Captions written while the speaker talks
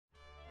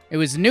It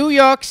was New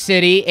York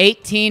City,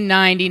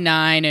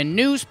 1899, and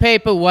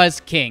newspaper was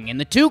king. And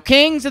the two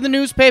kings of the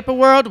newspaper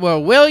world were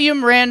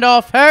William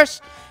Randolph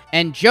Hearst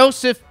and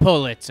Joseph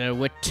Pulitzer,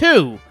 were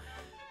two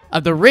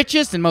of the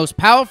richest and most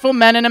powerful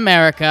men in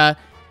America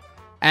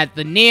at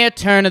the near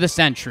turn of the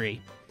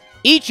century.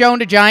 Each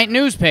owned a giant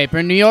newspaper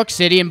in New York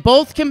City, and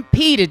both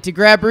competed to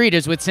grab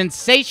readers with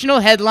sensational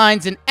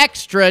headlines and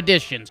extra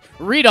editions.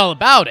 Read all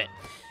about it.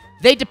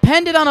 They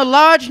depended on a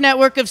large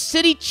network of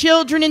city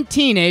children and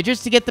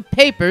teenagers to get the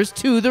papers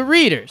to the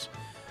readers.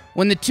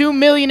 When the two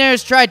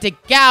millionaires tried to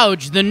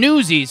gouge the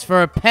newsies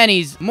for a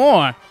pennies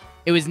more,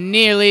 it was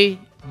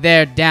nearly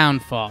their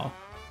downfall.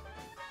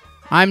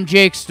 I'm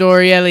Jake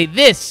Storielli.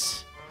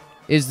 This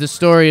is the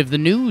story of the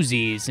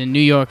newsies in New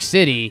York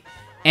City,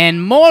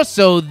 and more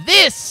so,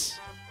 this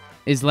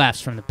is Laughs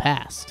from the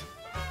Past.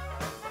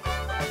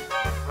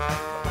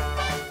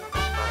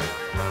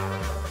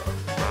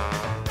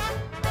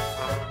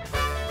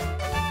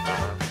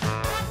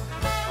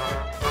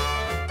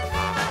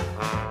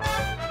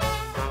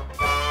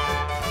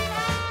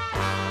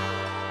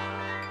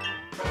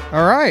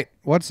 All right,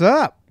 what's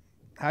up?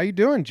 How you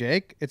doing,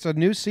 Jake? It's a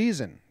new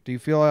season. Do you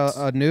feel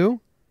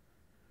anew?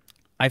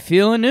 I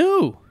feel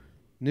anew.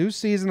 New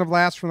season of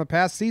Laughs from the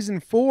Past, season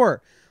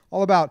 4,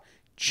 all about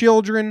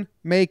children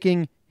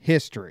making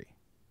history.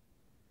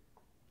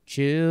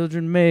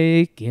 Children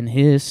making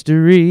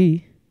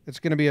history. It's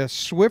going to be a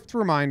swift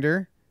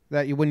reminder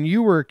that when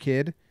you were a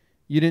kid,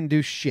 you didn't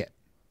do shit.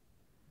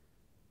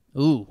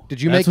 Ooh, did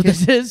you that's make what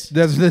this is?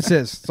 That's what this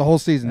is. It's the whole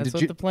season. That's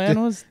what the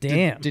plan was?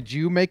 Damn. Did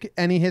you make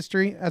any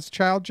history as a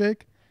child,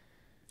 Jake?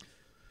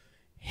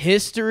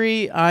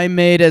 History I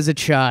made as a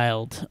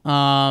child.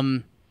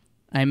 I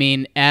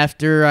mean,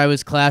 after I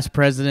was class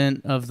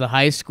president of the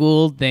high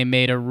school, they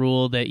made a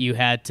rule that you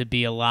had to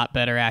be a lot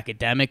better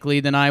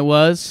academically than I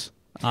was.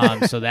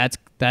 So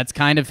that's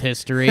kind of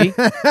history.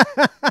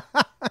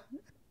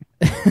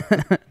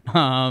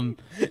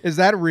 Is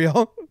that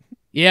real?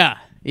 Yeah.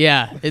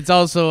 It's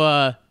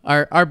also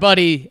our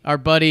buddy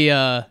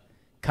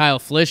Kyle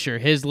Flisher.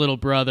 His little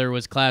brother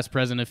was class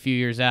president a few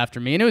years after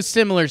me, and it was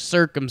similar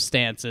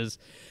circumstances.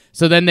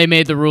 So then they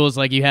made the rules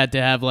like you had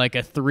to have like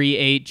a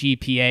 3.8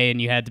 GPA,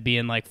 and you had to be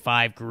in like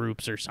 5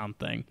 groups or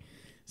something.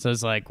 So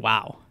it's like,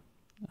 wow.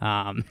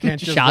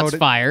 Shots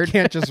fired.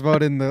 Can't just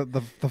vote in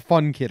the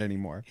fun kid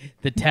anymore.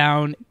 The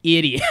town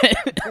idiot.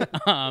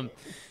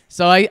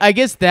 So I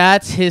guess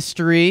that's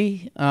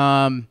history.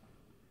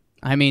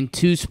 I mean,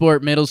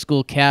 2-sport middle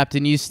school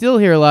captain. You still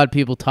hear a lot of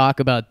people talk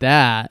about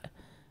that.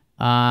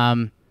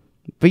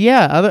 But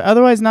yeah,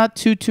 otherwise not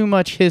too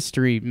much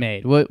history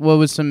made. What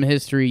was some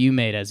history you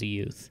made as a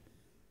youth?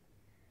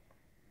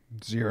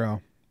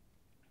 0.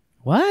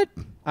 What?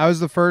 I was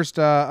the first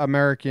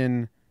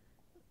American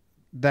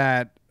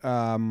that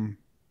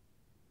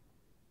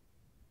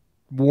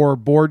wore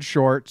board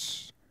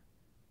shorts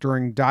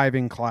during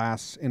diving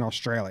class in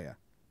Australia.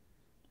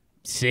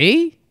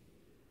 See?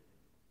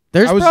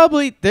 There's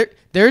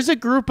a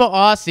group of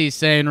Aussies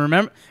saying,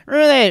 remember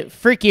that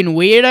freaking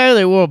weirdo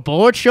that wore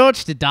board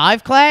shorts to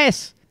dive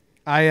class?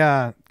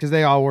 Because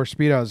they all wore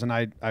Speedos, and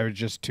I was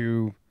just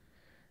too...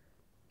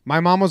 My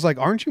mom was like,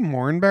 aren't you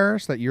more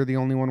embarrassed that you're the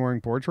only one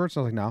wearing board shorts? I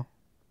was like, no.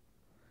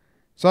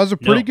 So I was a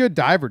pretty good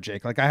diver,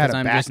 Jake. Like, I had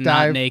a back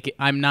dive.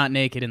 I'm not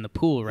naked in the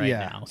pool right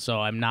now, so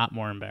I'm not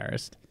more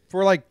embarrassed.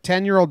 For like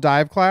 10-year-old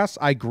dive class,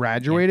 I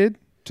graduated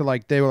to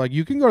like, they were like,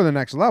 you can go to the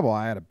next level.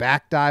 I had a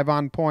back dive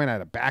on point. I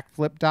had a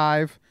backflip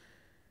dive.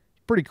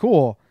 Pretty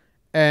cool.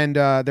 And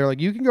they're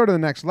like, you can go to the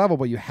next level,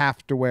 but you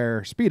have to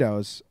wear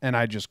Speedos. And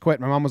I just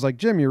quit. My mom was like,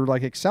 Jim, you're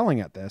like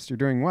excelling at this. You're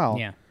doing well.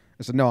 Yeah.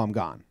 I said, no, I'm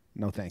gone.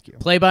 No, thank you.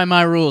 Play by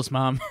my rules,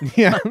 Mom.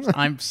 Yeah.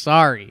 I'm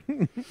sorry.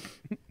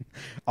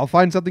 I'll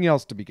find something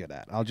else to be good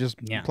at. I'll just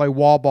play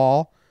wall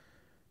ball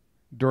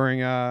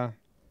during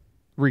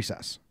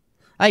recess.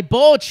 Hey,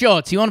 board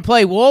shorts, you want to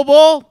play wall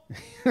ball?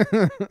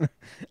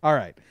 All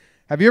right.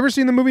 Have you ever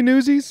seen the movie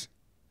Newsies?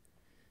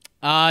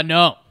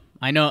 No.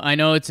 I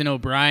know it's an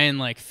O'Brien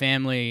like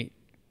family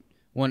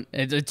one.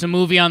 It's a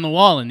movie on the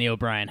wall in the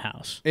O'Brien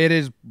house.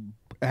 It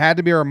had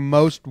to be our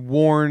most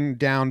worn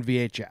down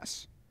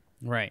VHS.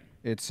 Right.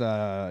 It's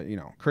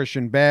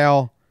Christian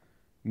Bale,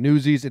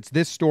 Newsies. It's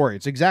this story.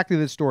 It's exactly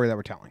this story that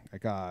we're telling.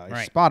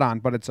 Like spot on,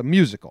 but it's a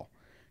musical.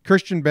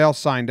 Christian Bale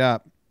signed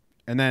up,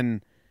 and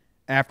then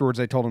afterwards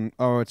they told him,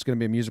 "Oh, it's going to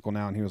be a musical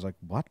now," and he was like,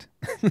 "What?"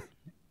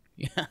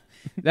 Yeah,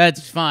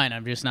 that's fine.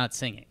 I'm just not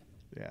singing.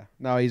 Yeah,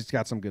 no, he's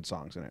got some good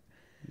songs in it.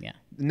 Yeah.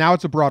 Now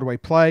it's a Broadway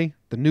play.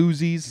 The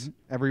Newsies.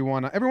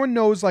 Everyone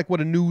knows like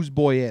what a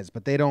newsboy is,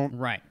 but they don't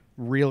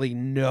really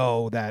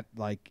know that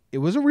like it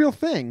was a real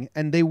thing,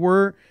 and they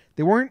weren't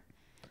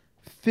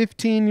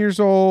 15 years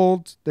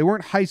old. They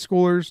weren't high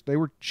schoolers. They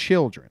were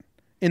children.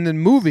 In the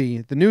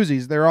movie, the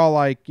Newsies, they're all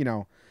like,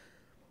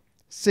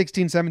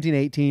 16, 17,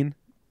 18.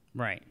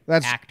 Right.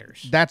 That's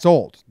actors. That's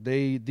old.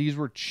 These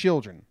were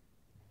children.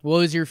 What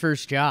was your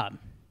first job?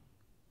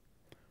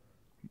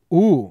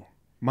 Ooh,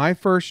 my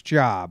first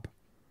job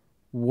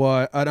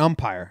was an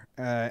umpire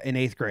in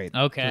 8th grade.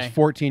 Okay. I was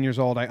 14 years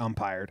old. I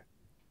umpired.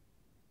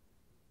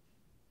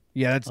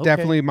 Yeah, that's Okay.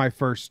 definitely my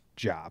first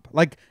job.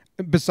 Like,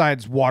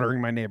 besides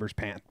watering my neighbor's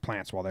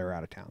plants while they were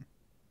out of town.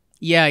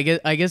 Yeah,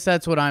 I guess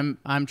that's what I'm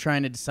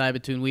trying to decide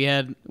between. We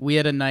had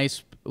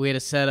a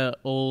set of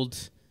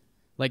old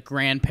like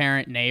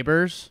grandparent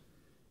neighbors,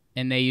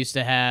 and they used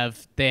to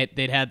have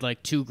they'd had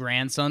like 2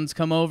 grandsons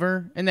come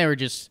over, and they were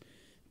just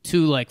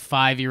 2 like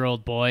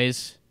 5-year-old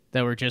boys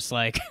that were just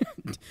like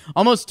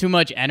almost too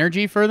much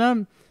energy for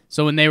them.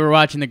 So when they were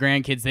watching the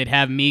grandkids, they'd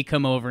have me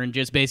come over and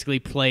just basically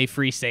play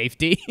free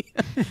safety.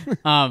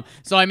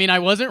 So I mean, I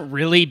wasn't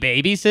really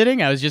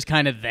babysitting; I was just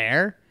kind of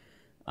there.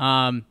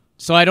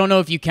 So I don't know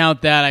if you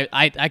count that.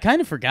 I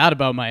kind of forgot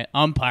about my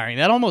umpiring.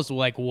 That almost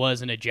like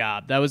wasn't a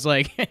job. That was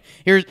like,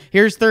 here's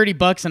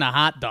 $30 and a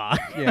hot dog.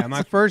 Yeah,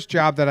 my first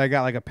job that I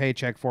got like a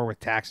paycheck for with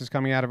taxes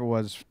coming out of it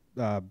was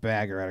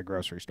bagger at a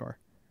grocery store.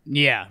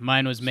 Yeah,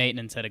 mine was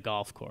maintenance at a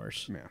golf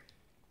course.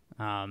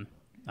 Yeah.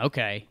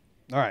 Okay.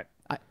 All right.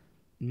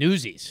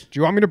 Newsies. Do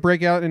you want me to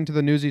break out into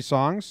the newsy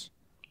songs?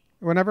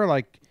 Whenever,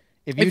 like,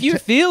 If you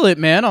feel it,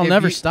 man, I'll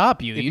never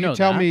stop you. If you know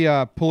tell that.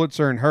 me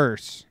Pulitzer and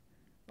Hearst,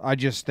 I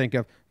just think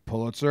of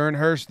Pulitzer and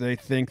Hearst. They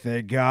think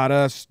they got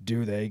us.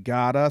 Do they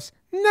got us?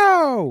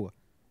 No.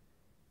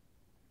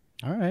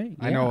 All right.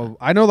 Yeah.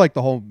 I know like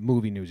the whole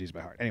movie Newsies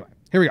by heart. Anyway,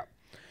 here we go.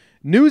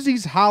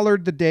 Newsies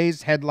hollered the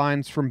day's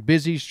headlines from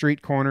busy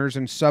street corners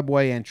and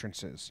subway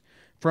entrances,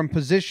 from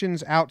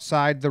positions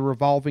outside the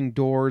revolving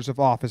doors of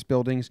office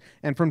buildings,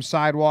 and from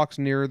sidewalks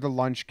near the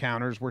lunch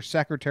counters where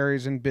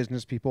secretaries and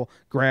business people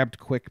grabbed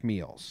quick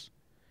meals.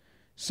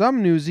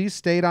 Some newsies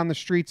stayed on the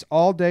streets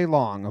all day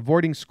long,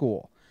 avoiding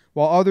school,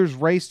 while others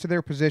raced to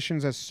their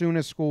positions as soon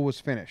as school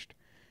was finished.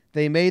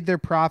 They made their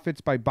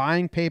profits by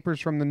buying papers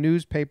from the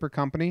newspaper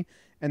company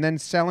and then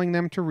selling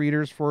them to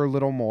readers for a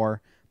little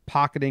more,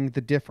 pocketing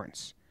the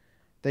difference.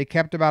 They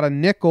kept about a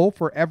nickel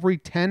for every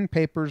 10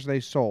 papers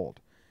they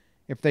sold.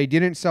 If they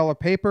didn't sell a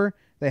paper,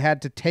 they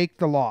had to take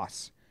the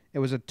loss. It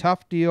was a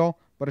tough deal,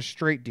 but a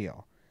straight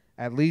deal.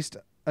 At least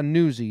a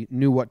newsie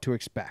knew what to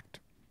expect.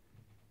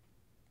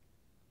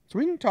 So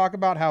we can talk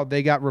about how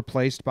they got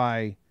replaced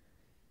by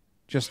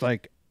just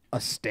like a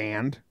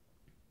stand.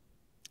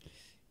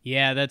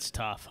 Yeah, that's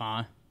tough,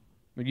 huh?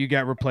 You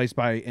got replaced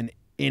by an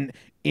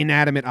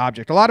inanimate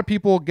object. A lot of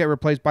people get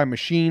replaced by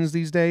machines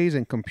these days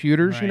and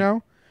computers, Right. you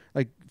know?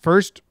 Like,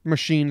 first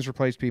machines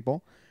replace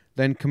people,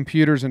 then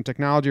computers and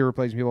technology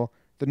replace people.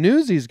 The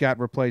newsies got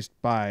replaced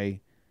by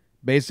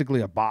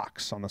basically a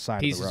box on the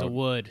side Pieces of the of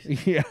road.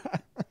 wood. Yeah.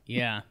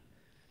 Yeah.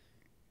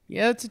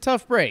 Yeah, it's a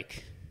tough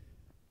break.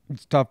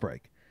 It's a tough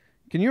break.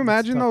 Can you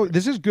imagine, though?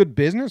 This is good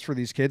business for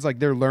these kids. Like,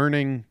 they're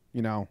learning,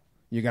 you know,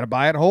 you got to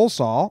buy it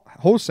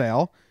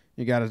wholesale.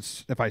 You got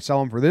to, if I sell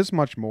them for this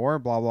much more,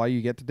 blah, blah,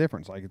 you get the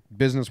difference. Like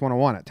business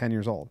 101 at 10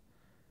 years old.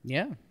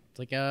 Yeah. It's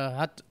like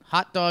a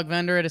hot dog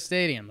vendor at a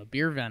stadium, a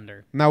beer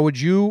vendor. Now,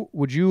 would you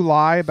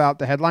lie about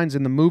the headlines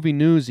in the movie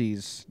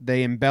Newsies?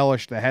 They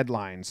embellished the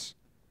headlines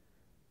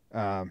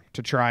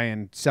to try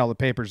and sell the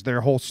papers.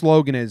 Their whole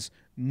slogan is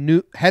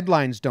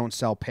headlines don't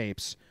sell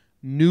papes,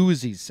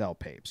 newsies sell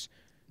papes.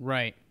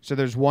 Right. So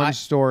there's one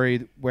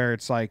story where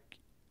it's like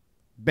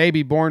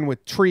baby born with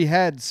 3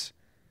 heads,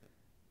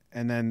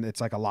 and then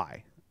it's like a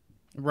lie.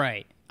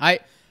 Right.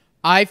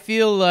 I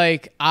feel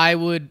like I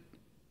would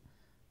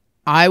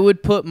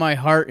put my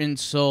heart and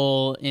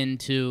soul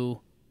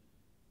into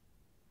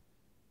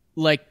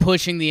like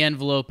pushing the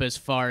envelope as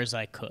far as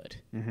I could.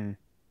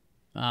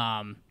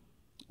 Mm-hmm.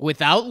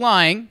 Without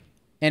lying,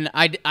 and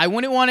I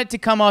wouldn't want it to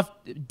come off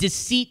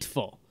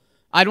deceitful.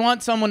 I'd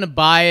want someone to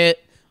buy it,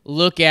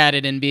 look at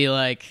it, and be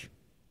like,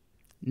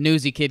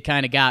 "Newsy kid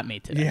kind of got me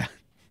today." Yeah.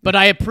 But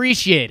I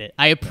appreciate it.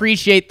 I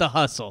appreciate the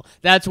hustle.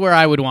 That's where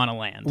I would want to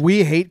land.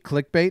 We hate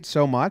clickbait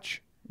so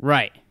much.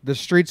 Right. The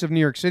streets of New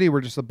York City were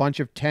just a bunch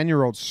of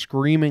 10-year-olds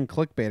screaming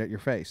clickbait at your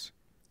face.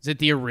 Is it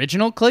the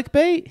original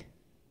clickbait?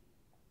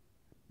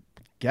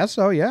 Guess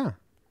so, yeah.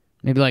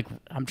 Maybe like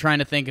I'm trying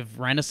to think if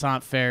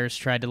Renaissance fairs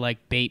tried to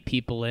like bait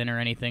people in or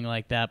anything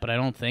like that, but I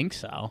don't think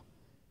so.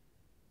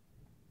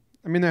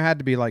 I mean, there had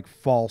to be like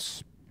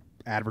false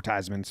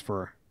advertisements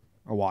for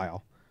a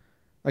while.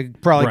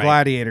 Like probably Right.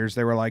 Gladiators,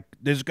 they were like,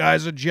 "This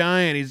guy's a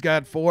giant. He's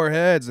got 4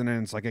 heads," and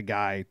then it's like a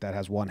guy that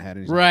has 1 head.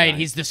 And he's not a Right, giant.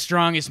 he's the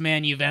strongest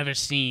man you've ever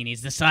seen.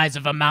 He's the size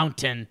of a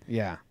mountain.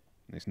 Yeah,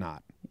 he's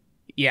not.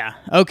 Yeah,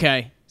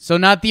 okay. So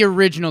not the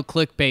original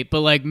clickbait,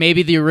 but like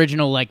maybe the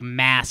original like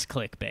mass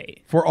clickbait.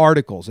 For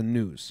articles and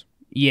news.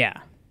 Yeah.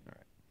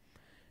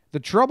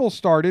 The trouble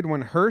started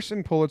when Hearst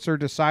and Pulitzer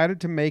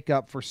decided to make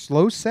up for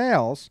slow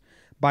sales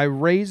by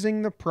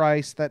raising the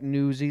price that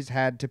newsies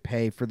had to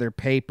pay for their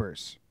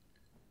papers.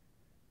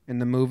 In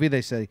the movie,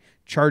 they say,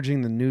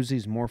 charging the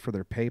newsies more for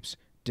their papes,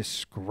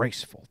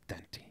 disgraceful,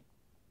 Denty.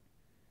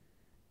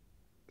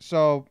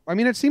 So, I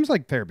mean, it seems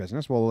like fair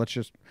business. Well, let's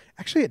just...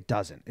 Actually, it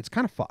doesn't. It's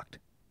kind of fucked.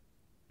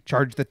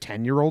 Charge the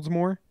 10-year-olds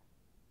more?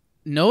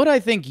 Know what I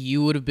think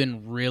you would have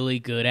been really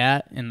good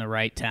at in the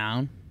right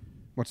town?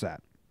 What's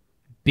that?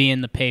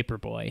 Being the paper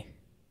boy.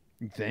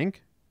 You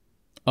think?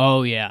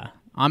 Oh, yeah.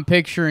 I'm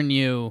picturing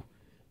you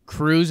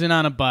cruising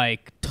on a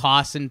bike,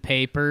 tossing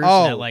papers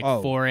at like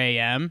 4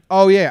 a.m.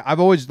 Oh yeah, I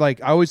always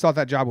thought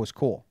that job was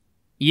cool.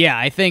 Yeah,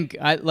 I think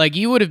like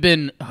you would have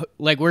been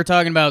like we're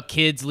talking about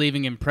kids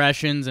leaving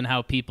impressions and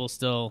how people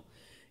still,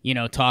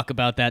 talk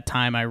about that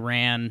time I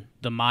ran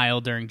the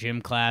mile during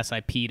gym class.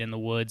 I peed in the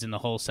woods and the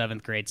whole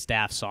 7th grade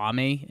staff saw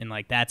me, and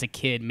like that's a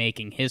kid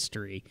making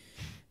history.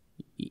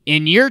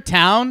 In your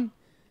town,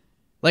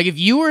 like if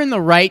you were in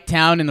the right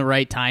town in the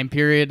right time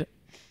period,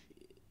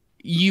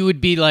 you would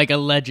be like a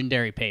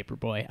legendary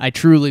paperboy. I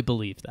truly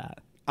believe that.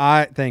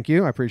 Thank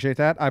you. I appreciate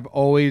that. I've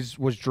always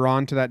was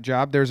drawn to that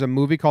job. There's a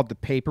movie called The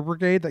Paper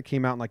Brigade that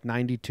came out in like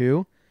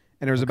 92,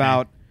 and it was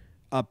about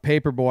a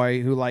paper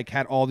boy who like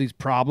had all these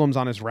problems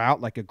on his route,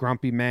 like a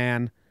grumpy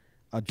man,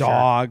 a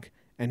dog,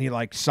 and he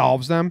like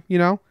solves them,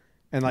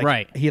 and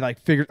like he like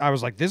figured. I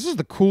was like, this is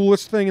the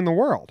coolest thing in the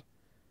world.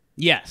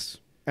 Yes.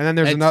 And then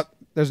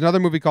there's another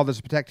movie called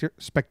The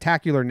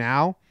Spectacular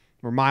Now,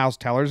 where Miles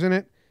Teller's in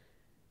it,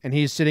 and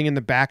he's sitting in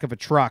the back of a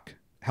truck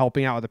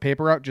helping out with the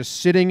paper route, just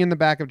sitting in the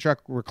back of a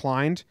truck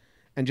reclined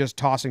and just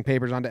tossing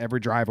papers onto every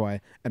driveway.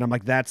 And I'm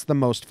like, that's the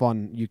most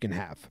fun you can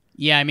have.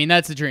 Yeah, I mean,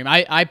 that's the dream.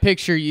 I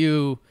picture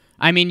you.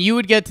 I mean, you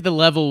would get to the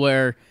level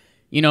where,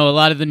 a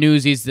lot of the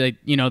newsies that,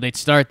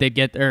 they'd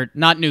get, or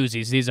not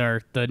newsies, these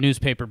are the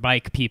newspaper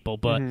bike people,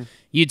 but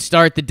you'd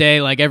start the day,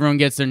 like everyone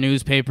gets their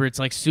newspaper. It's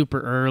like super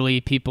early.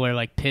 People are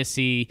like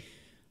pissy.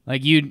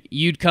 Like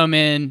you'd come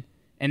in,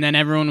 and then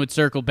everyone would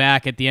circle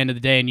back at the end of the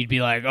day, and you'd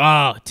be like,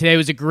 oh, today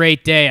was a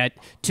great day. At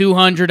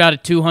 200 out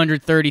of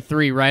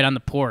 233 right on the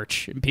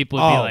porch. And people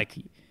would be like...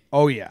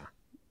 Oh, yeah.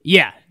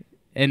 Yeah.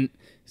 And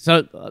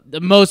so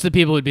most of the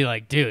people would be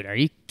like, dude, are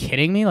you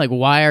kidding me? Like,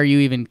 why are you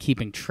even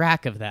keeping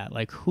track of that?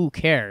 Like, who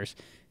cares?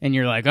 And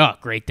you're like, oh,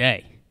 great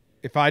day.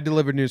 If I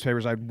delivered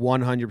newspapers, I'd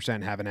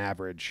 100% have an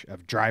average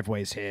of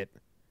driveways hit,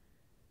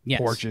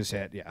 porches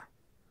hit,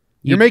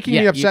 You're making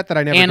me upset that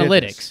I never analytics.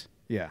 did this.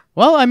 Yeah.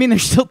 Well, I mean,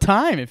 there's still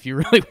time if you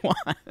really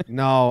want.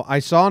 No, I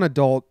saw an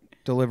adult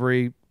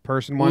delivery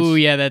person once. Ooh,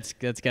 yeah, that's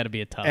got to be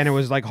a tough. And it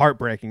was like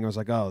heartbreaking. I was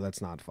like, oh,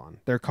 that's not fun.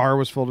 Their car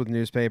was filled with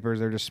newspapers.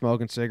 They're just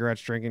smoking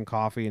cigarettes, drinking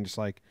coffee, and just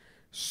like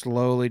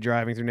slowly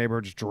driving through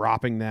neighborhoods,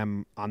 dropping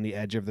them on the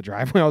edge of the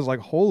driveway. I was like,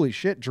 holy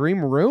shit,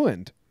 dream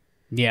ruined.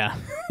 Yeah.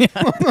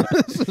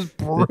 This is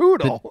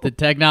brutal. The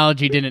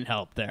technology didn't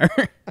help there.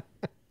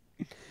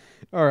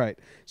 All right.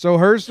 So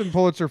Hearst and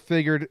Pulitzer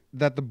figured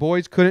that the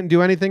boys couldn't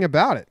do anything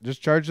about it.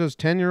 Just charge those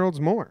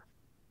 10-year-olds more.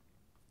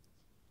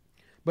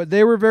 But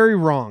they were very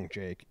wrong,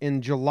 Jake.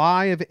 In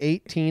July of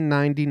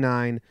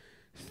 1899,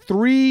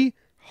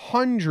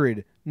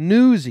 300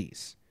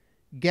 newsies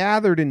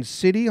gathered in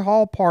City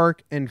Hall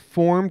Park and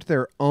formed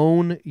their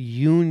own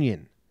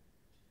union.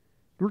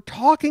 We're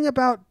talking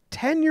about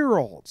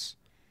 10-year-olds.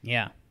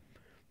 Yeah.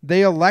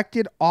 They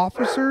elected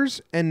officers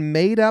and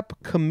made up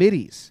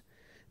committees.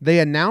 They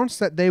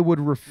announced that they would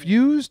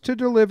refuse to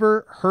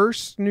deliver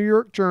Hearst's New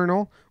York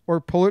Journal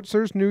or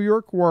Pulitzer's New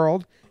York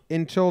World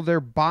until their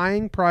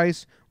buying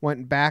price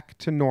went back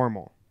to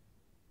normal.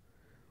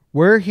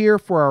 We're here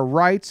for our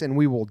rights and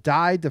we will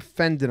die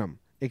defending them,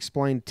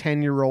 explained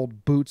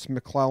 10-year-old Boots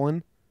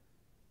McClellan.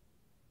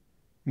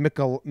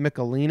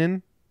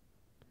 McAleenan?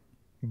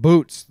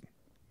 Boots.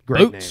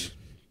 Great name.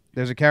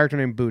 There's a character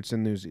named Boots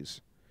in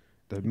Newsies,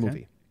 the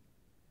movie.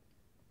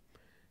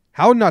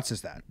 How nuts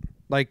is that?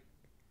 Like,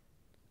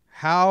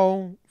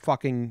 how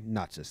fucking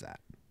nuts is that?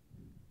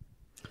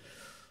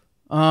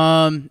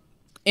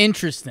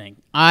 Interesting.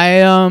 I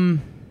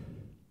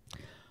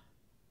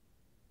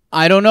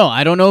don't know.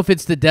 I don't know if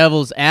it's the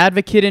devil's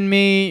advocate in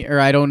me or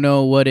I don't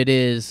know what it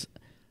is.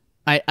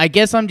 I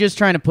guess I'm just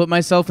trying to put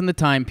myself in the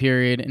time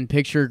period and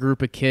picture a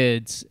group of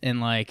kids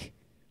and like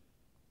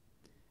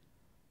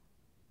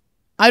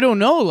I don't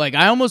know. Like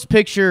I almost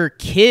picture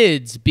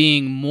kids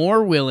being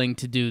more willing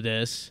to do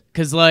this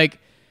cuz like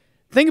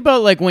think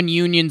about like when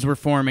unions were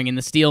forming in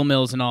the steel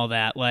mills and all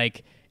that.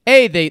 Like,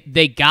 hey,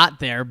 they got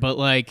there, but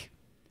like,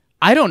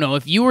 I don't know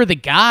if you were the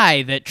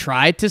guy that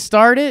tried to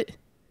start it,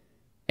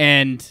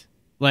 and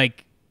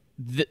like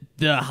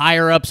the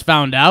higher ups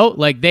found out,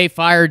 like they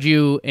fired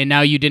you, and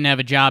now you didn't have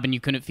a job and you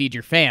couldn't feed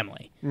your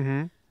family.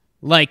 Mm-hmm.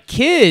 Like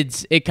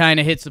kids, it kind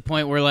of hits the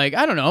point where like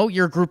I don't know,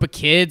 you're a group of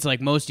kids,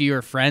 like most of you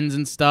are friends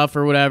and stuff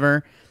or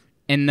whatever,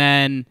 and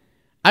then.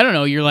 I don't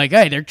know, you're like,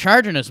 hey, they're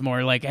charging us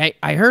more. Like, hey,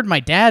 I heard my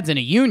dad's in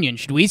a union.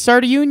 Should we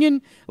start a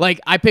union? Like,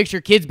 I picture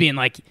kids being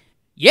like,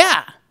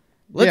 yeah,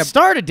 let's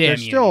start a damn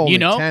union. Still only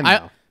 10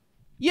 now.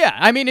 Yeah,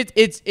 I mean,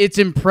 it's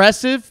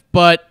impressive,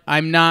 but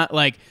I'm not,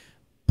 like,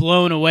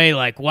 blown away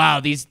like, wow,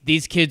 these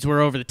kids were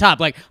over the top.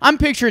 Like, I'm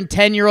picturing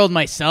 10-year-old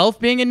myself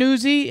being a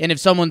newsie, and if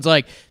someone's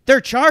like, they're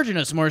charging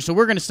us more, so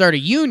we're going to start a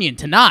union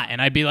tonight.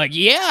 And I'd be like,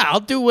 yeah, I'll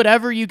do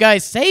whatever you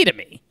guys say to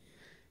me.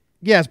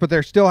 Yes, but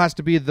there still has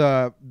to be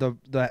the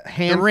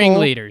handful. The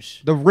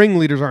ringleaders. The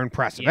ringleaders are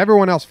impressive. Yeah.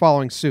 Everyone else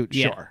following suit,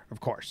 Yeah. sure, of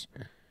course.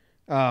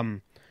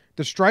 The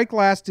strike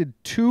lasted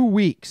 2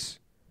 weeks.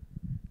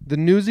 The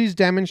newsies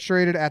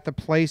demonstrated at the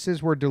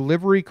places where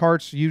delivery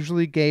carts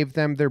usually gave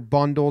them their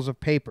bundles of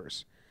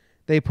papers.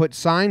 They put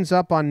signs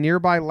up on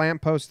nearby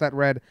lampposts that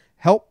read,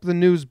 help the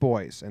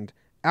Newsboys, and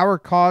our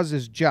cause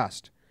is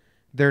just.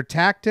 Their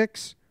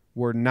tactics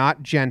were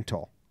not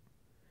gentle.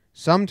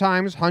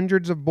 Sometimes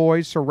hundreds of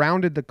boys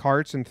surrounded the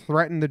carts and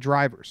threatened the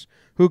drivers,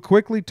 who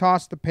quickly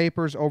tossed the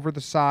papers over the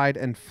side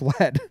and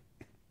fled.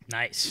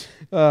 Nice.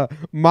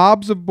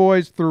 Mobs of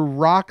boys threw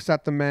rocks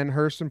at the men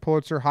Hearst and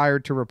Pulitzer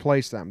hired to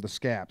replace them, the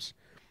scabs.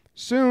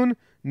 Soon,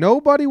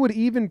 nobody would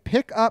even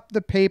pick up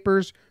the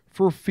papers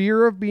for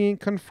fear of being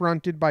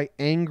confronted by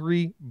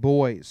angry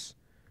boys.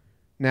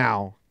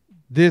 Now,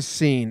 this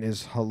scene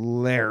is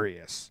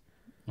hilarious.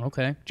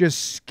 Okay.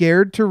 Just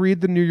scared to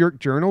read the New York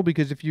Journal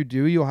because if you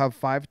do, you'll have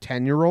 5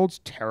 10-year-olds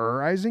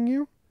terrorizing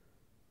you.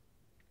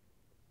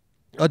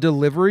 A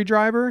delivery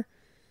driver,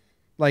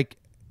 like,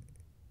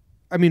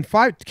 I mean,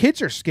 5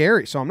 kids are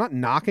scary, so I'm not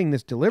knocking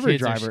this delivery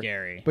Kids driver. are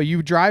scary. But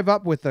you drive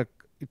up with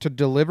to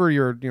deliver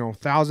your,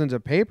 thousands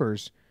of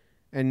papers,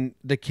 and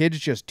the kids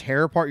just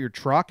tear apart your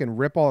truck and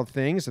rip all the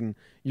things, and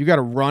you got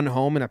to run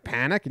home in a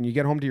panic, and you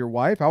get home to your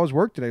wife. How was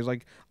work today? It's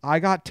like, I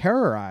got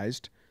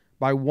terrorized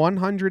by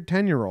 100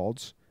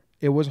 10-year-olds.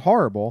 It was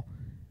horrible,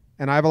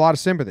 and I have a lot of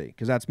sympathy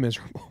because that's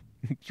miserable.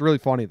 It's really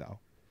funny, though.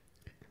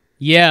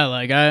 Yeah,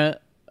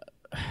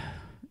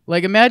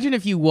 like imagine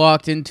if you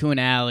walked into an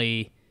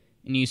alley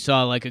and you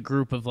saw like a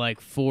group of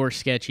like 4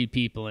 sketchy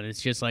people, and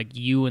it's just like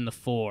you and the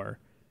 4,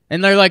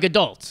 and they're like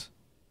adults.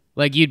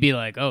 Like you'd be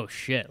like, oh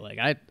shit, like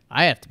I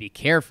have to be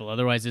careful,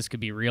 otherwise this could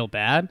be real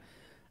bad.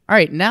 All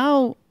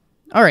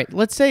right,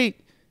 let's say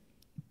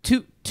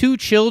two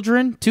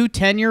children, 2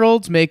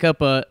 10-year-olds make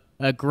up a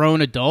grown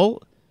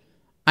adult.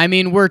 I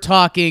mean, we're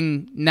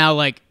talking now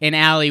like an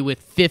alley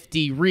with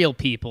 50 real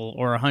people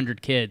or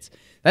 100 kids.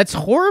 That's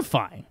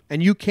horrifying.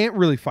 And you can't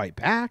really fight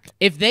back.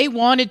 If they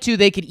wanted to,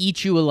 they could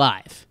eat you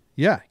alive.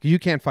 Yeah, you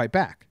can't fight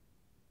back.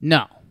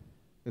 No.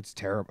 It's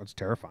terrible. It's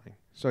terrifying.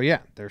 So yeah,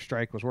 their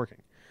strike was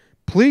working.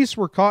 Police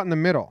were caught in the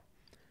middle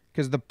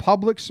because the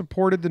public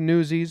supported the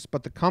newsies,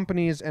 but the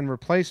companies and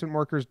replacement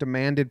workers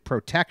demanded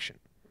protection.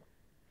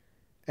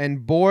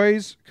 And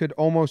boys could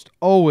almost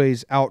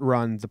always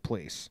outrun the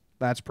police.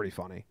 That's pretty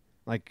funny.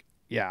 Like,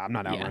 yeah, I'm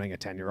not outrunning a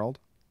 10-year-old.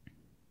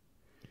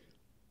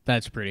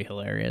 That's pretty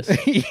hilarious.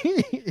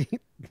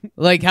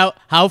 Like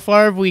how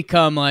far have we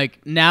come? Like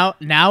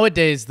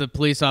nowadays the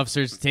police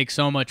officers take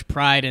so much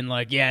pride in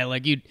like, yeah,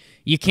 like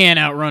you can't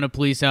outrun a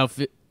police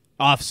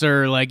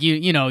officer. Like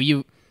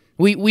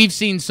we've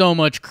seen so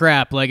much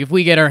crap. Like if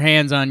we get our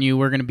hands on you,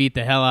 we're gonna beat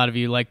the hell out of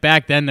you. Like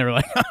back then they were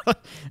like,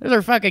 those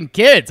are fucking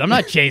kids. I'm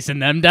not chasing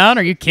them down.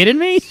 Are you kidding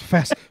me?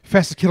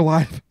 Fastest kid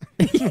alive.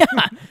 Yeah.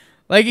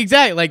 Like,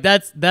 exactly. Like,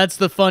 that's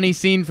the funny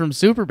scene from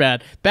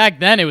Superbad. Back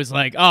then, it was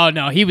like, oh,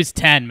 no, he was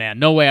 10, man.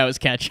 No way I was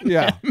catching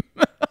him.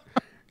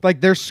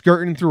 Like, they're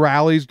skirting through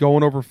alleys,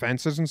 going over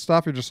fences and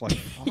stuff. You're just like,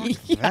 fuck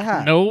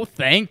that. No,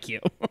 thank you.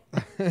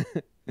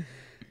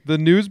 The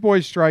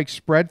Newsboys strike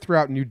spread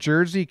throughout New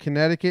Jersey,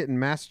 Connecticut, and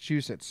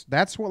Massachusetts.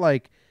 That's what,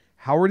 like,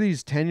 how are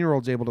these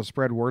 10-year-olds able to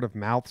spread word of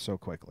mouth so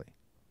quickly?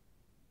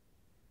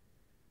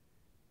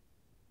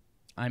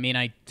 I mean,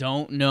 I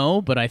don't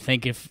know, but I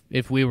think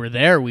if we were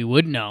there, we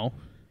would know.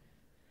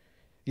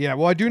 Yeah,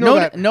 well, I do know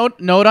that.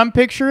 Know what I'm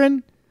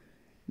picturing?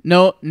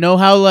 Know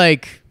how,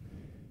 like...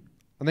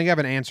 I think I have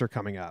an answer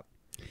coming up.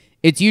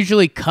 It's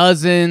usually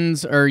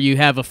cousins, or you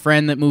have a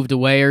friend that moved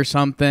away or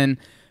something.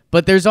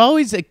 But there's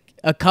always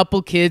a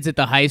couple kids at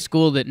the high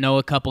school that know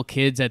a couple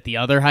kids at the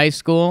other high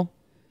school.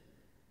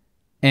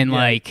 And,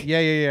 like...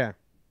 Yeah.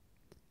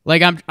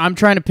 Like, I'm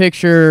trying to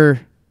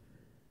picture...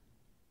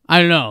 I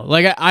don't know.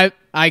 Like,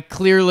 I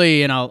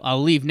clearly, and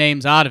I'll leave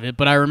names out of it,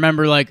 but I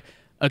remember like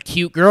a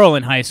cute girl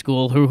in high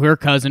school who her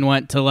cousin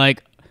went to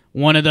like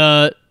one of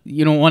the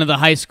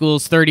high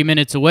schools 30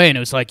 minutes away, and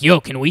it was like, yo,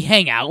 can we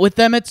hang out with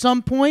them at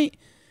some point?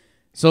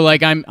 So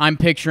like I'm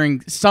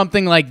picturing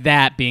something like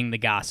that being the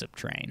gossip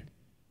train.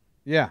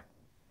 Yeah,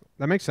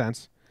 that makes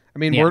sense. I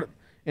mean, Yeah.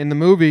 in the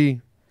movie,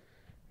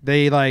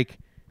 they know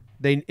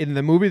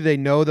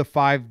the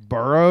 5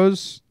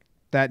 boroughs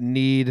that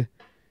need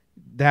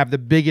to have the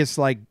biggest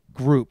like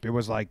group. It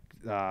was like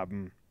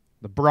the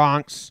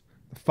Bronx,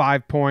 the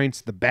 5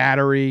 Points, the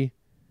Battery,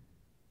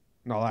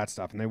 and all that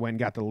stuff. And they went and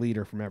got the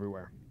leader from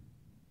everywhere.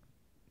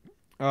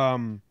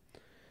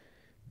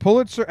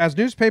 Pulitzer, as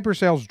newspaper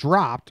sales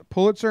dropped,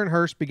 Pulitzer and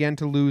Hearst began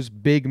to lose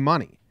big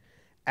money.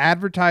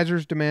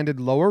 Advertisers demanded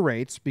lower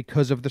rates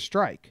because of the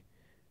strike.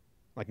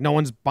 Like, no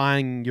one's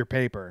buying your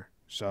paper,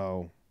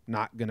 so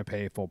not going to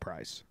pay full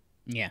price.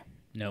 Yeah,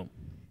 no.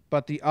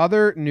 But the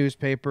other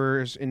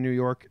newspapers in New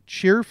York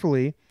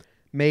cheerfully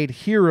made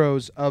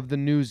heroes of the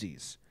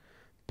newsies.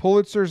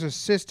 Pulitzer's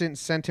assistant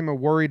sent him a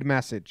worried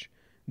message.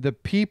 The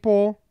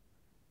people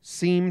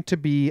seem to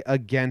be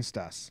against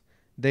us.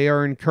 They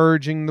are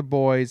encouraging the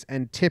boys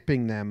and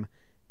tipping them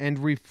and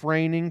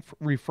refraining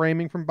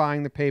from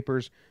buying the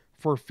papers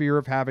for fear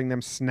of having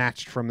them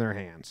snatched from their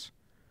hands.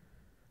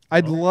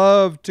 I'd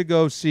love to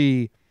go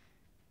see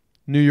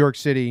New York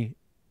City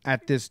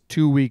at this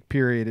 2-week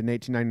period in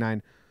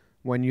 1899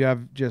 when you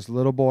have just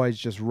little boys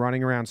just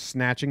running around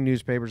snatching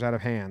newspapers out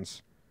of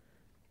hands.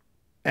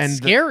 And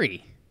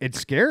scary. It's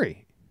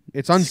scary.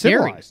 It's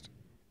uncivilized.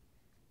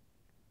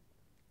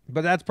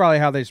 But that's probably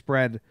how they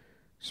spread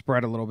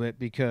a little bit,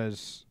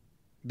 because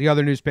the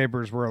other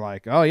newspapers were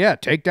like, oh, yeah,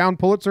 take down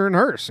Pulitzer and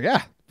Hearst.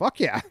 Yeah, fuck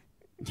yeah.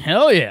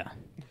 Hell yeah.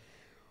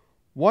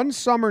 One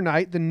summer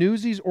night, the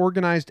Newsies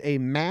organized a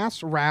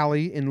mass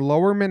rally in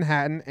Lower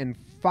Manhattan, and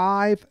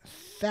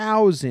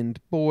 5,000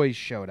 boys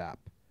showed up.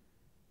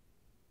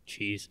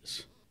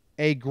 Jesus.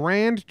 A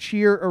grand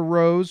cheer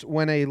arose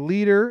when a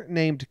leader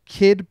named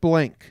Kid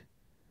Blink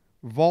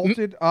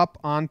vaulted up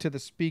onto the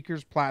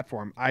speaker's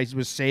platform. I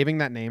was saving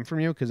that name from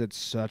you because it's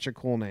such a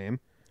cool name.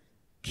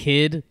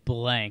 Kid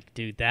Blank,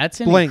 dude. That's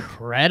an Blink.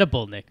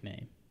 incredible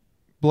nickname.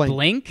 Blink.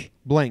 Blink?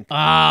 Blink.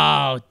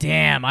 Oh,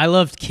 damn. I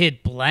loved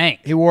Kid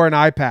Blank. He wore an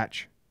eye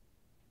patch.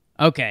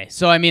 Okay,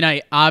 so I mean,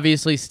 I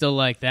obviously still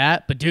like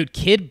that, but dude,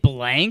 Kid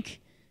Blank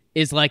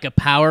is like a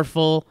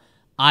powerful,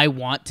 I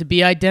want to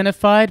be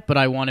identified, but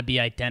I want to be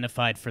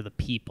identified for the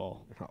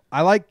people.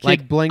 I like Kid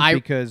Like, Blink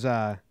because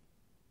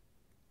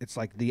it's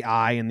like the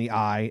eye in the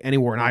eye, and he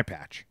wore an eye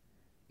patch.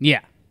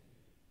 Yeah.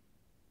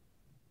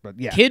 But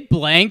yeah. Kid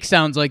Blank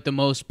sounds like the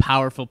most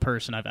powerful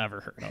person I've ever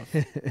heard of.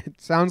 It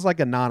sounds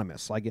like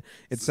anonymous. Like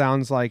it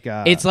sounds like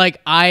it's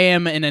like I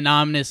am an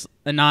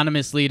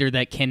anonymous leader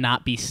that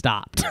cannot be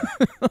stopped.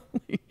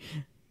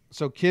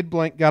 So Kid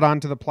Blink got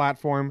onto the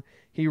platform.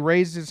 He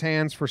raised his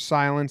hands for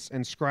silence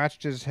and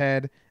scratched his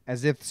head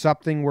as if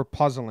something were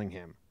puzzling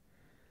him.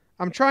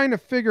 I'm trying to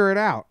figure it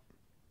out.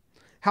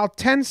 How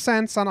 10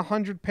 cents on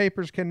 100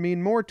 papers can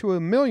mean more to a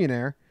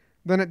millionaire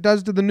than it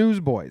does to the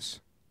newsboys.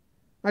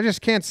 I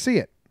just can't see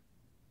it.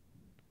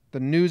 The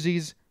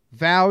Newsies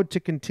vowed to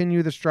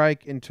continue the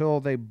strike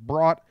until they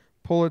brought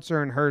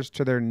Pulitzer and Hearst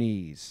to their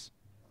knees.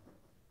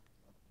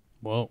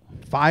 Whoa.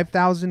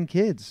 5,000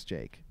 kids,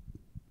 Jake.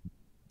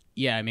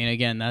 Yeah, I mean,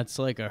 again, that's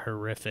like a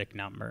horrific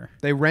number.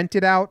 They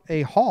rented out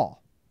a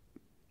hall.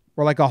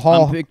 Or like a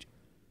hall.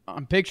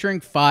 I'm picturing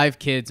 5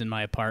 kids in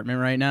my apartment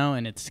right now,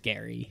 and it's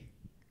scary.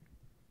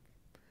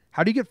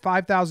 How do you get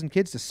 5,000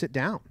 kids to sit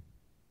down?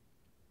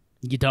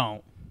 You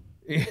don't.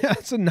 Yeah,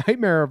 it's a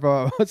nightmare of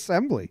a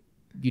assembly.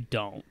 You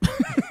don't.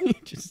 You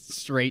just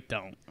straight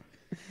don't.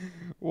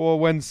 Well,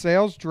 when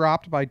sales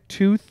dropped by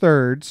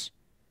 2/3,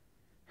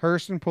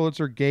 Hearst and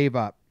Pulitzer gave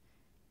up.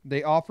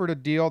 They offered a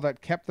deal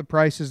that kept the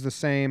prices the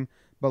same,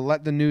 but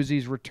let the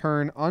Newsies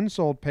return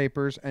unsold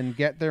papers and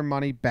get their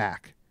money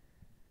back.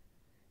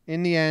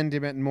 In the end,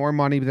 it meant more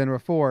money than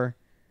before.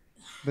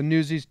 The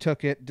Newsies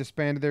took it,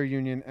 disbanded their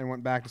union, and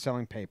went back to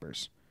selling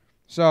papers.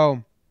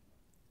 So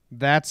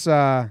that's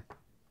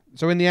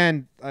so in the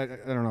end, I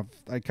don't know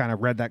if I kind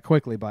of read that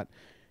quickly, but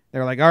they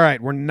were like, all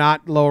right, we're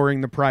not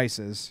lowering the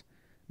prices,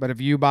 but if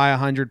you buy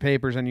 100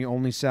 papers and you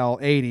only sell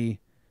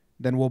 80,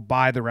 then we'll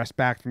buy the rest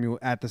back from you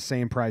at the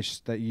same price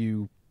that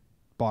you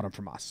bought them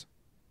from us.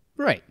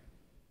 Right.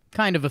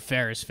 Kind of a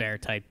fair is fair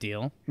type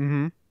deal.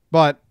 Mm-hmm.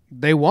 But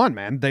they won,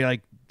 man. They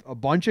like a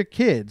bunch of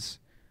kids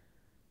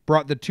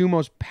brought the 2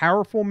 most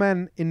powerful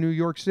men in New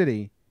York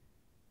City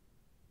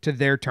to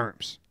their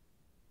terms.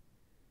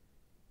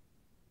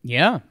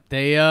 Yeah,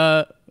 they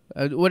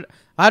what?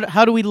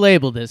 How do we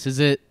label this? Is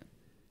it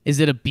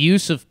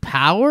abuse of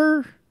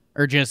power,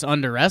 or just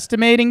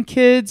underestimating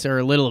kids, or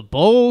a little of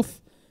both?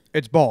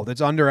 It's both.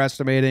 It's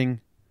underestimating.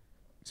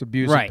 It's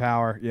abuse of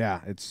power. Yeah,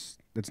 it's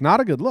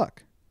not a good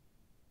look.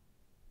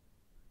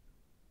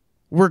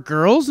 Were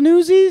girls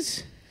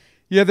newsies?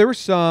 Yeah, there were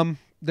some.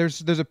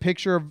 There's a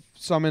picture of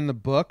some in the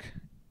book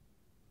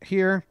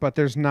here, but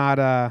there's not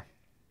there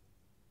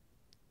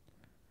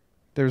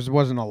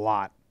wasn't a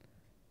lot.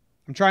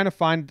 I'm trying to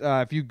find,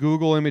 if you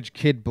Google image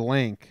Kid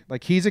Blink,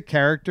 like he's a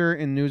character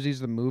in Newsies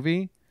the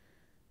movie,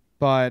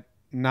 but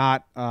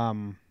not,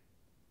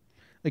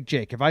 like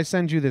Jake, if I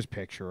send you this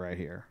picture right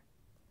here.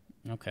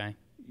 Okay.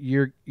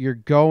 You're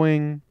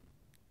going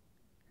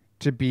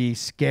to be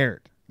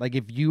scared. Like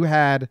if you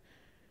had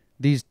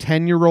these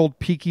 10-year-old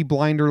Peaky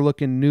Blinder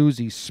looking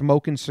newsies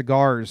smoking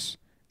cigars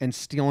and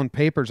stealing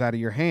papers out of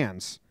your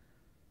hands,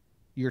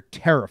 you're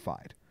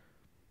terrified.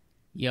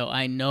 Yo,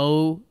 I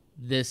know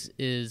this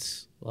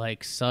is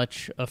like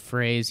such a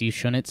phrase you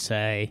shouldn't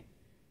say,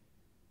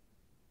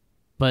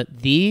 but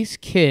these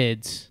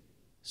kids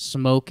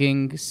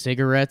smoking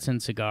cigarettes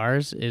and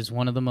cigars is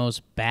one of the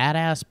most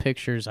badass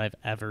pictures I've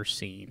ever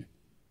seen.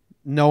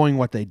 Knowing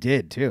what they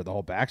did, too, the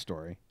whole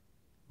backstory.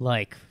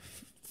 Like,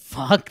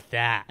 fuck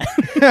that.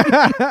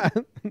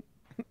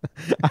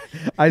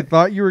 I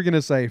thought you were going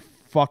to say,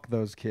 fuck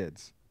those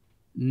kids.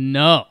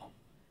 No.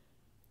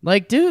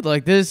 Like, dude,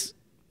 like this,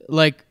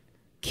 like,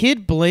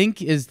 Kid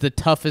Blink is the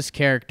toughest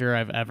character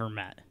I've ever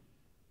met.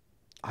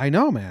 I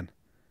know, man.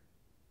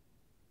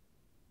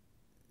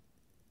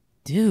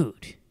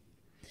 Dude.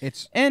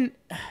 And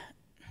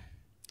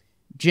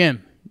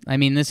Jim, I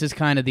mean, this is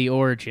kind of the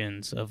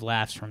origins of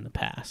Laughs from the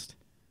Past.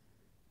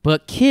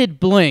 But Kid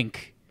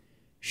Blink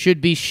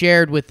should be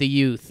shared with the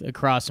youth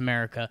across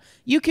America.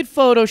 You could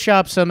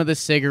Photoshop some of the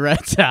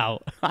cigarettes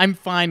out. I'm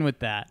fine with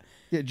that.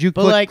 Yeah, did you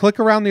click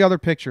around the other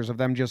pictures of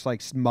them just like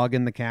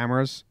smugging the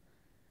cameras?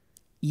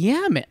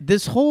 Yeah, man.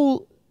 This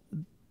whole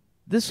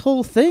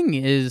thing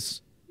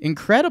is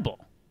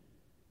incredible.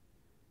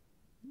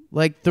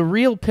 Like, the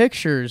real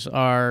pictures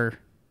are...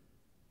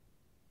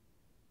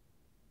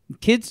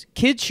 Kids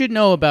should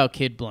know about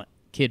Kid Blink.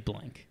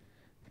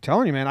 I'm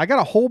telling you, man, I got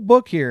a whole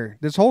book here.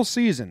 This whole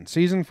season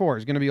 4,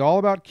 is going to be all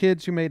about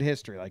kids who made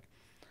history. Like,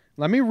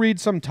 let me read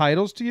some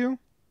titles to you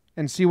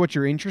and see what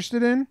you're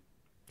interested in.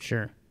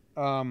 Sure.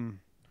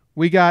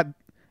 We got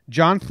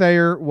John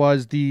Thayer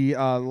was the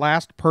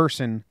last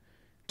person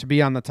to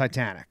be on the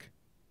Titanic.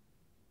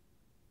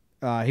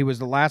 He was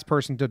the last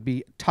person to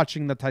be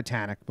touching the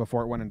Titanic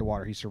before it went into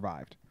water. He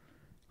survived.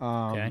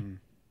 Okay.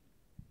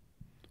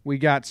 We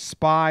got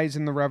spies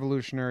in the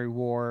Revolutionary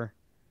War.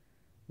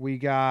 We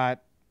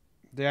got...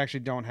 They actually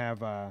don't have...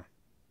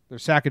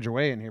 there's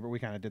Sacagaway in here, but we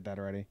kind of did that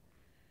already.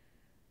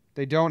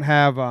 They don't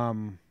have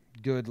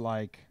good,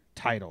 like,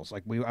 titles.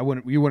 Like, you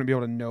wouldn't be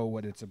able to know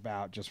what it's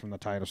about just from the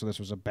title, so this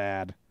was a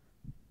bad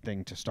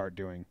thing to start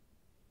doing.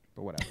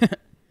 But whatever.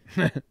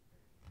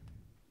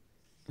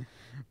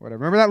 Whatever.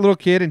 Remember that little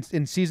kid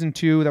in season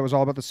 2 that was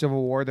all about the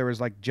Civil War? There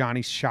was, like,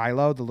 Johnny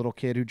Shiloh, the little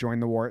kid who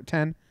joined the war at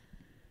 10.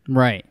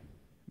 Right.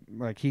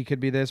 Like, he could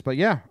be this. But,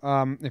 yeah,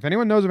 if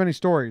anyone knows of any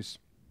stories,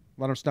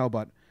 let us know.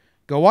 But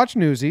go watch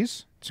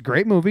Newsies. It's a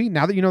great movie.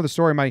 Now that you know the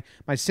story, my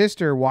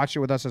sister watched it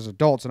with us as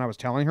adults, and I was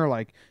telling her,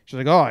 like, she's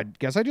like, oh, I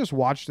guess I just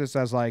watched this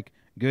as, like,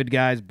 good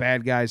guys,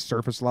 bad guys,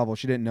 surface level.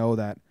 She didn't know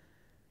that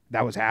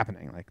was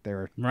happening. Like, they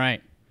were...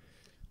 Right.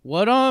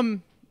 What,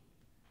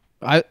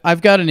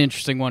 I've got an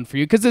interesting one for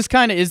you, because this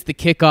kind of is the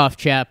kickoff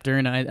chapter,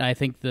 and I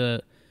think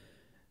the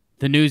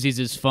Newsies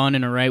is fun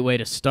and a right way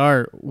to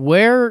start.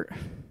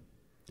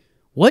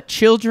 What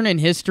children in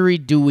history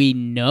do we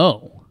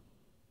know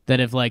that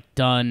have, like,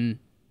 done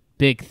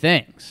big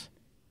things?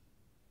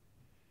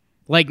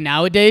 Like,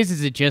 nowadays,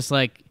 is it just,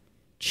 like,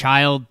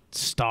 child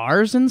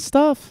stars and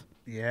stuff?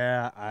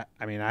 Yeah,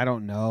 I mean, I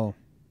don't know.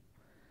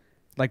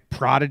 Like,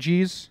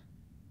 prodigies?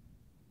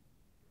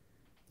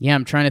 Yeah,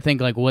 I'm trying to think,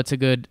 like, what's a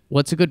good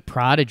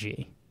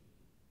prodigy?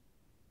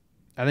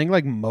 I think,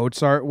 like,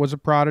 Mozart was a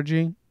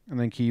prodigy. I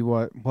think he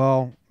was,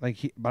 but I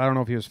don't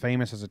know if he was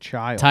famous as a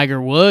child.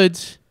 Tiger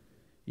Woods.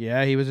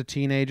 Yeah, he was a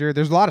teenager.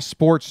 There's a lot of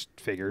sports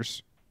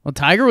figures. Well,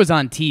 Tiger was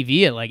on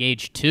TV at, like,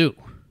 age 2.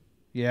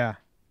 Yeah.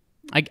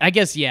 I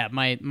guess, yeah,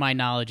 my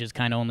knowledge is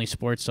kind of only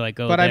sports, so I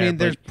go But, there. I mean,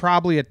 there's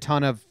probably a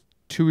ton of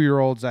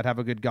 2-year-olds that have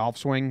a good golf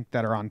swing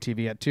that are on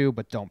TV at 2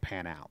 but don't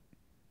pan out.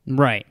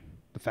 Right.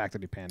 The fact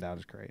that he panned out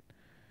is great.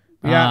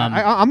 Yeah,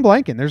 I'm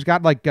blanking. There's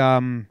got, like,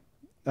 Billy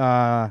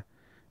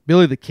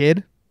the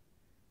Kid.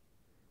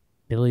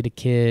 Billy the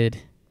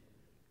Kid.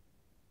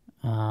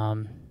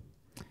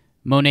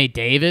 Monet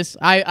Davis.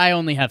 I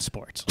only have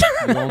sports.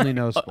 You only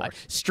know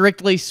sports.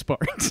 Strictly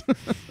sports.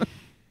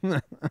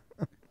 Yeah,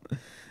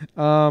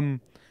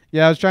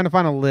 I was trying to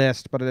find a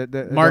list, but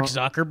Mark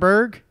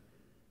Zuckerberg.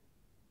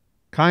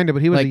 Kind of,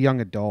 but he was like, a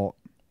young adult.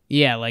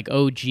 Yeah, like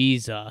OG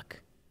Zuck.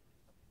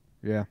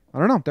 Yeah, I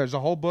don't know. There's a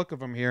whole book of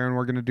them here, and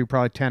we're gonna do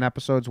probably 10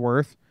 episodes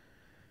worth.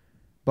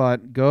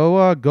 But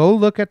go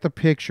look at the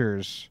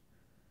pictures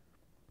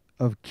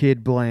of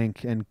Kid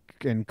Blank and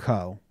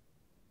Co.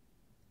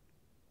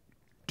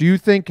 Do you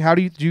think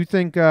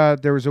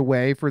there was a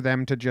way for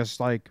them to just,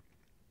 like,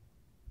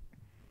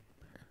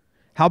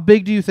 how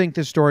big do you think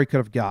this story could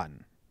have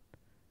gotten?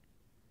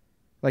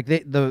 Like,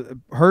 the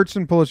Hertz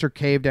and Pulitzer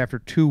caved after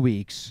 2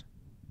 weeks.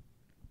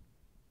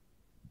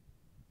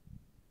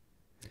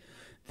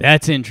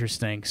 That's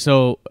interesting.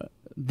 So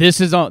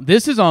this is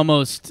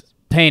almost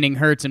painting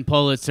Hertz and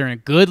Pulitzer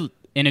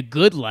in a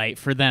good light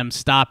for them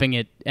stopping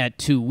it at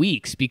 2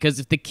 weeks, because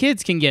if the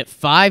kids can get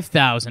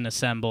 5,000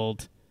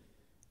 assembled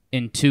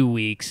in 2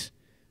 weeks,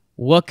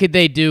 what could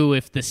they do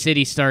if the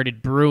city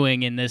started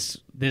brewing and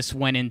this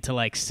went into,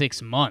 like,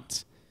 6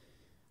 months?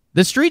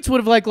 The streets would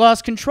have, like,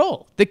 lost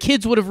control. The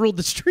kids would have ruled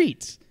the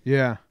streets.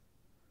 Yeah.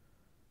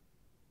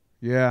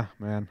 Yeah,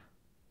 man.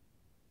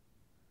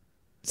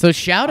 So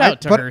shout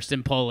out to Hearst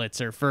and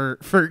Pulitzer for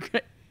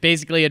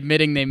basically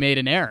admitting they made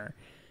an error.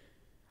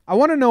 I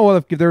want to know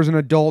if there's an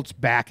adults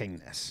backing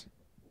this.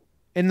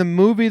 In the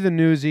movie The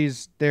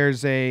Newsies,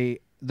 there's a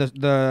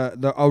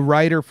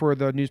writer for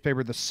the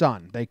newspaper The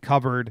Sun. They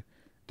covered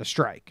the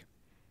strike.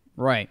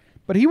 Right.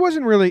 But he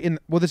wasn't really in...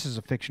 Well, this is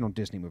a fictional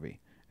Disney movie.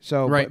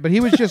 So, right. But he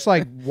was just,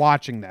 like,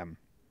 watching them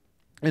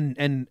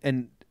and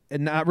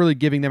not really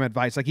giving them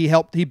advice. Like,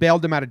 he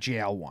bailed them out of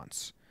jail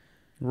once.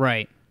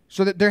 Right.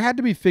 So that there had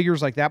to be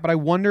figures like that, but I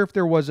wonder if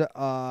there was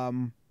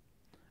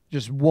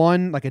just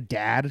one, like a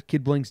dad,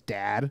 Kid Blink's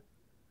dad,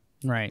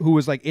 right, who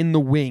was, like, in the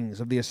wings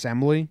of the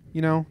assembly,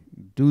 you know,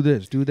 do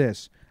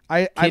this.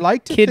 I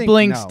like to Kid think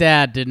Blink's no.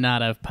 dad did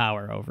not have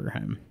power over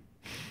him.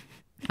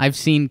 I've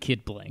seen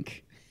Kid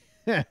Blink.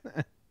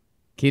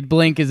 Kid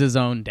Blink is his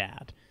own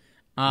dad.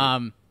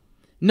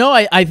 No,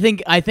 I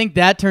think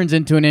that turns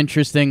into an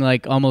interesting,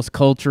 like, almost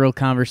cultural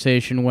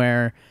conversation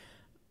where,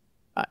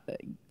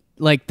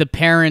 like, the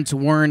parents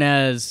weren't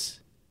as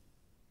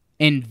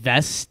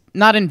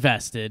not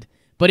invested,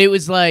 but it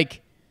was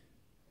like,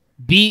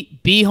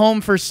 be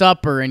home for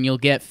supper and you'll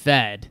get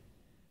fed,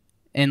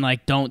 and,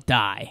 like, don't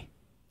die.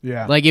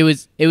 Yeah. Like it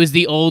was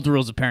the old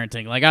rules of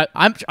parenting. Like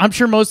I'm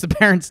sure most of the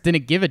parents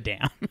didn't give a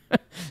damn.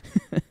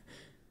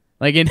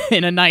 Like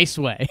in a nice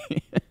way.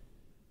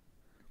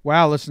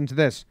 Wow, listen to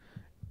this.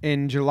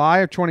 In July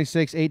of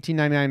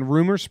 1899,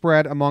 rumors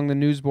spread among the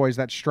Newsboys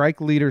that strike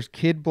leaders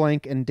Kid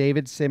Blank and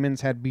David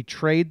Simmons had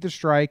betrayed the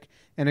strike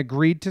and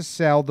agreed to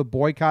sell the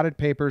boycotted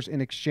papers in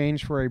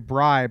exchange for a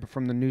bribe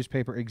from the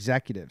newspaper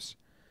executives.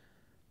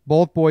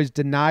 Both boys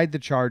denied the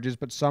charges,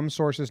 but some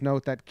sources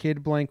note that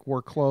Kid Blank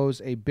wore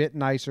clothes a bit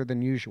nicer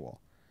than usual.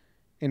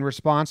 In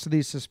response to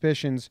these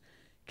suspicions,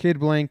 Kid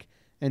Blank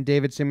and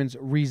David Simmons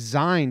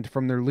resigned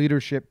from their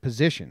leadership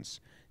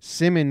positions.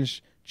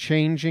 Simmons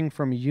changing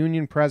from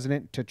union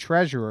president to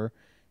treasurer,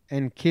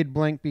 and Kid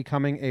Blank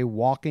becoming a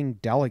walking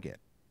delegate.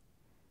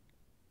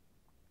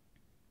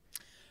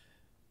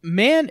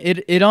 Man,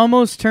 it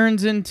almost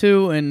turns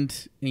into,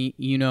 and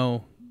you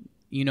know,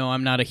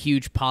 I'm not a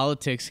huge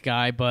politics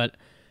guy, but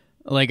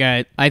like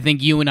I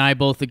think you and I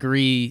both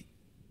agree,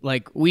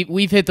 like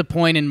we've hit the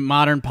point in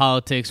modern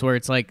politics where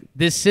it's like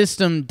this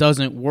system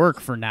doesn't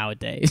work for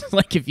nowadays.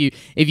 Like if you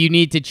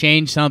need to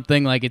change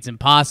something, like it's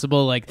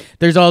impossible. Like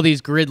there's all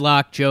these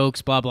gridlock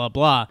jokes, blah blah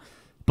blah.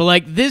 But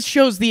like this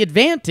shows the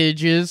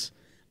advantages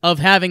of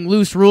having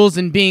loose rules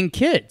and being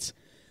kids.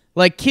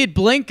 Like Kid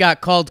Blink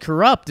got called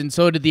corrupt, and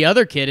so did the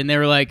other kid, and they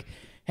were like,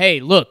 hey,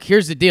 look,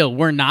 here's the deal.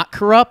 We're not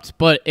corrupt,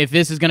 but if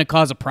this is going to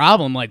cause a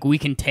problem, like we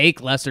can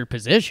take lesser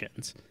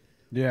positions.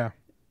 Yeah.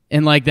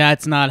 And like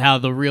that's not how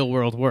the real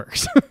world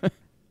works.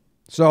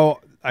 So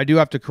I do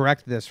have to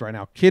correct this right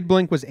now. Kid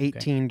Blink was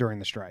 18 during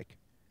the strike.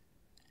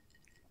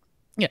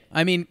 Yeah,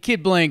 I mean,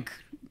 Kid Blink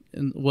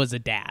was a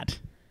dad.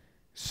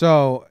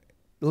 So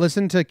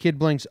listen to Kid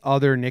Blink's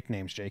other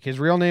nicknames, Jake. His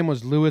real name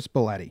was Louis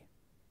Belletti.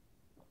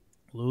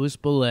 Louis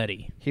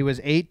Belletti. He was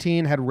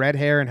 18, had red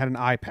hair, and had an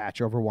eye patch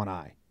over one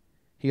eye.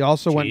 He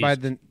also went by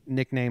the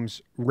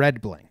nicknames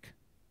Red Blink.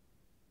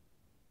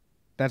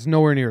 That's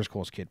nowhere near as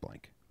cool as Kid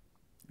Blink.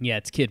 Yeah,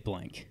 it's Kid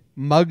Blink.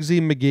 Muggsy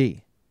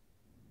McGee.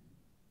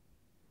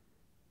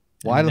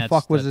 Why the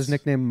fuck was his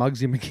nickname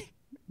Muggsy McGee?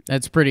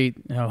 That's pretty...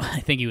 Oh, I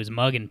think he was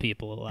mugging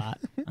people a lot.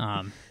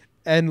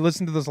 And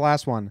listen to this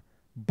last one.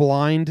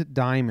 Blind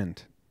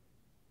Diamond.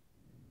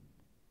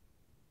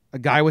 A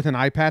guy with an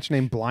eye patch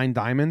named Blind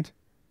Diamond?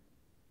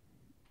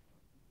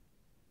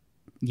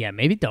 Yeah,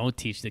 maybe don't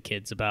teach the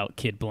kids about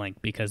Kid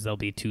Blink because they'll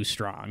be too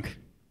strong.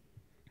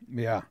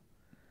 Yeah.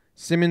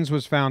 Simmons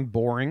was found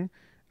boring.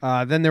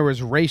 Then there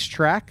was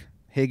Racetrack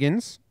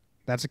Higgins.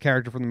 That's a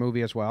character from the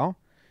movie as well.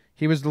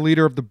 He was the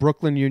leader of the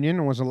Brooklyn Union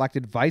and was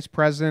elected vice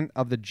president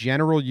of the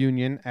General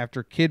Union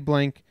after Kid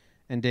Blink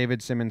and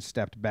David Simmons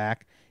stepped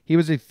back. He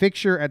was a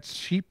fixture at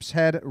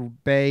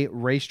Sheepshead Bay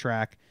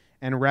Racetrack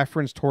and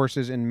referenced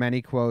horses in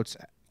many quotes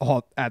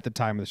all at the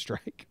time of the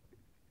strike.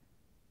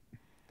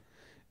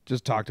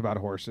 Just talked about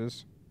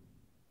horses.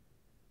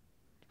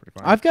 It's pretty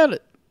funny. I've got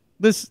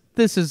this.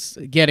 This is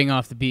getting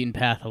off the beaten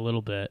path a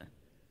little bit.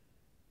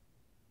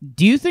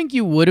 Do you think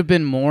you would have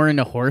been more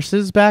into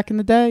horses back in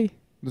the day?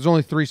 There's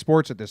only 3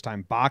 sports at this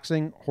time: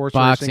 boxing, horse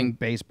racing,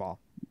 baseball.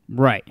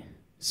 Right.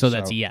 So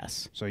that's a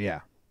yes. So yeah.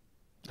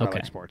 Okay. I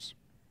like sports.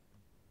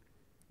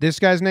 This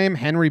guy's name,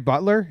 Henry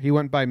Butler. He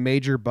went by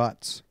Major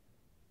Butts.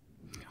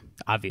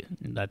 Obvious.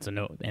 That's a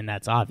no, and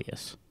that's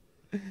obvious.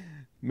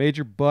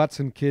 Major Butts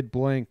and Kid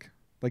Blink.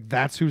 Like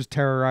that's who's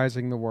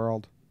terrorizing the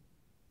world.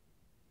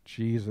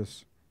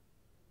 Jesus.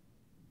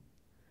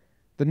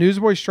 The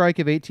Newsboys strike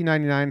of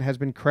 1899 has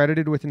been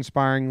credited with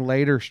inspiring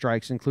later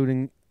strikes,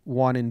 including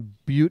one in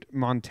Butte,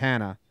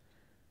 Montana,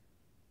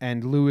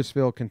 and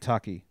Louisville,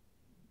 Kentucky.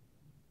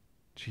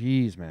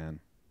 Jeez, man.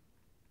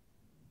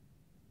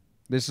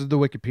 This is the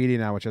Wikipedia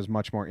now, which has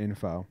much more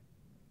info.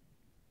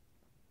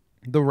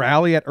 The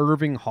rally at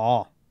Irving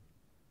Hall.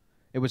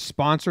 It was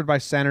sponsored by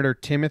Senator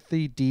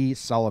Timothy D.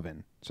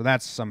 Sullivan. So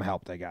that's some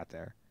help they got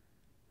there.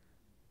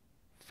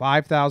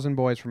 5,000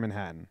 boys from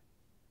Manhattan.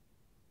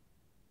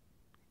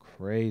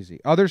 Crazy.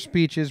 Other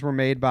speeches were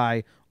made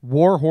by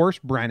Warhorse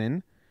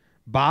Brennan,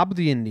 Bob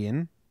the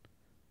Indian,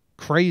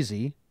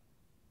 Crazy,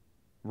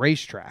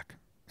 Racetrack,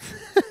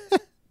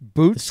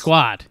 Boots.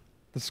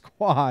 The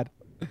Squad.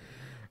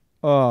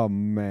 Oh,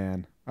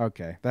 man.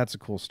 Okay, that's a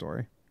cool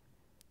story.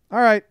 All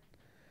right.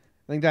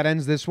 I think that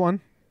ends this one.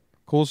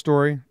 Cool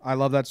story. I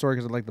love that story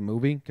because I like the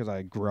movie because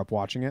I grew up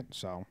watching it.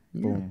 So,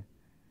 boom.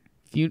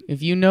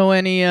 If you know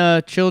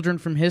any children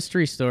from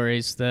history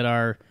stories that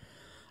are,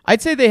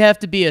 I'd say they have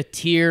to be a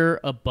tier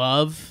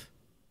above,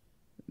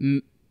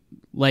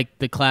 like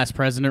the class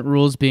president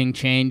rules being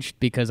changed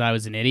because I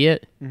was an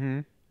idiot.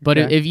 Mm-hmm. But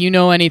if you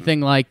know anything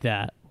like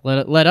that,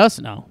 let us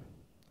know.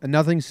 And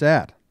nothing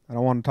sad. I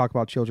don't want to talk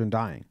about children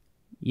dying.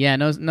 Yeah,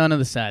 none of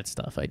the sad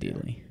stuff,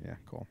 ideally. Yeah,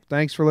 cool.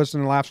 Thanks for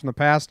listening to Laughs from the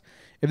Past.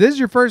 If this is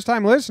your first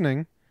time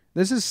listening,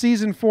 this is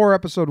Season 4,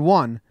 Episode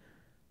 1.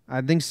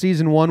 I think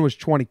Season 1 was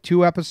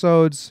 22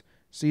 episodes.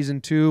 Season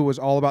 2 was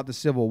all about the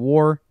Civil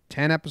War,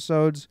 10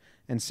 episodes.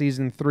 And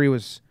Season 3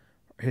 was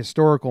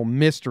historical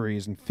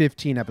mysteries and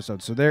 15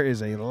 episodes. So there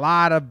is a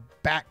lot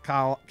of back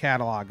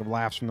catalog of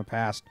Laughs from the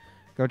Past.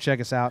 Go check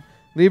us out.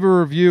 leave a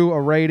review,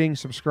 a rating,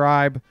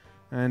 subscribe,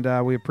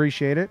 and we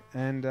appreciate it.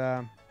 And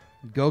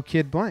go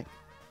Kid Blink.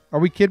 Are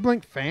we Kid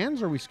Blink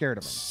fans or are we scared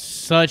of them?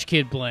 Such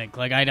Kid Blink.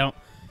 Like, I don't...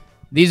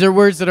 These are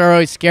words that are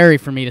always scary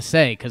for me to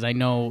say because I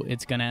know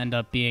it's going to end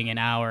up being an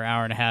hour,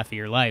 hour and a half of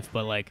your life.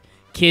 But, like,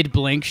 Kid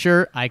Blink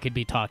shirt, I could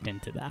be talked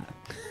into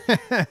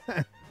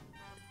that.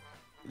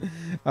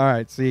 All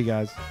right. See you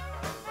guys.